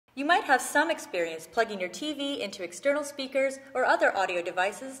You might have some experience plugging your TV into external speakers or other audio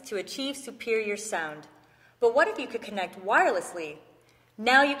devices to achieve superior sound. But what if you could connect wirelessly?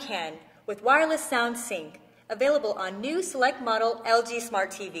 Now you can with Wireless Sound Sync, available on new select model LG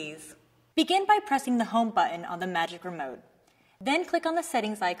Smart TVs. Begin by pressing the Home button on the Magic Remote. Then click on the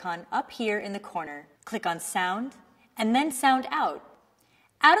settings icon up here in the corner. Click on Sound, and then Sound Out.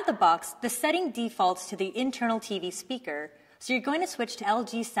 Out of the box, the setting defaults to the internal TV speaker, so you're going to switch to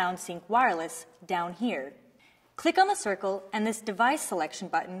LG Sound Sync Wireless down here. Click on the circle and this device selection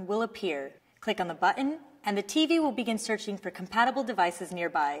button will appear. Click on the button and the TV will begin searching for compatible devices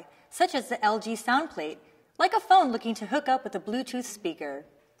nearby, such as the LG SoundPlate, like a phone looking to hook up with a Bluetooth speaker.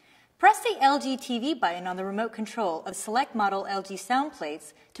 Press the LG TV button on the remote control of select model LG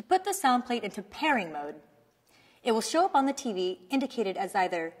SoundPlates to put the SoundPlate into pairing mode. It will show up on the TV indicated as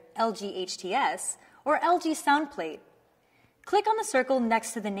either LG HTS or LG SoundPlate. Click on the circle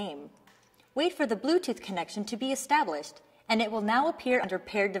next to the name. Wait for the Bluetooth connection to be established, and it will now appear under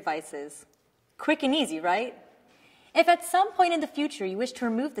paired devices. Quick and easy, right? If at some point in the future you wish to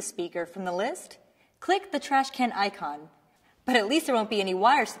remove the speaker from the list, click the trash can icon. But at least there won't be any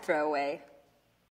wires to throw away.